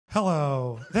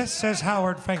Hello, this is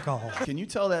Howard Finkel. Can you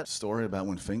tell that story about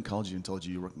when Fink called you and told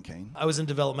you were working Kane? I was in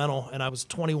developmental and I was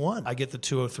 21. I get the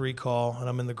 203 call and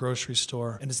I'm in the grocery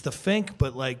store and it's the Fink,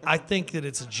 but like I think that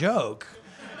it's a joke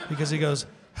because he goes,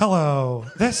 Hello,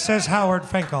 this is Howard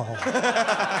Finkel.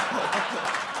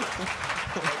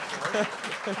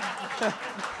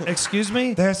 excuse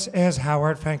me? This is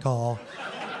Howard Finkel.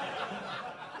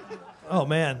 Oh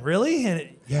man, really?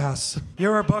 And Yes, you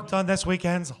were booked on this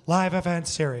weekend's live event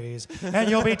series, and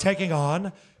you'll be taking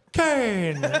on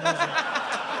Kane.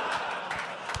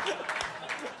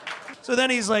 so then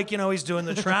he's like, he's doing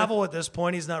the travel at this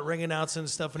point. He's not ring announcing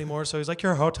stuff anymore. So he's like,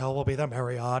 Your hotel will be the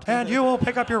Marriott, and you will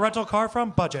pick up your rental car from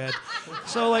Budget.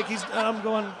 so like I'm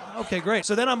going, okay, great.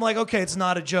 So then I'm like, okay, it's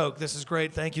not a joke. This is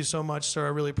great. Thank you so much, sir. I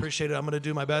really appreciate it. I'm going to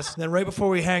do my best. And then right before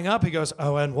we hang up, he goes,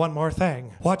 Oh, and one more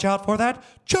thing. Watch out for that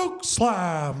choke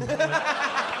slam.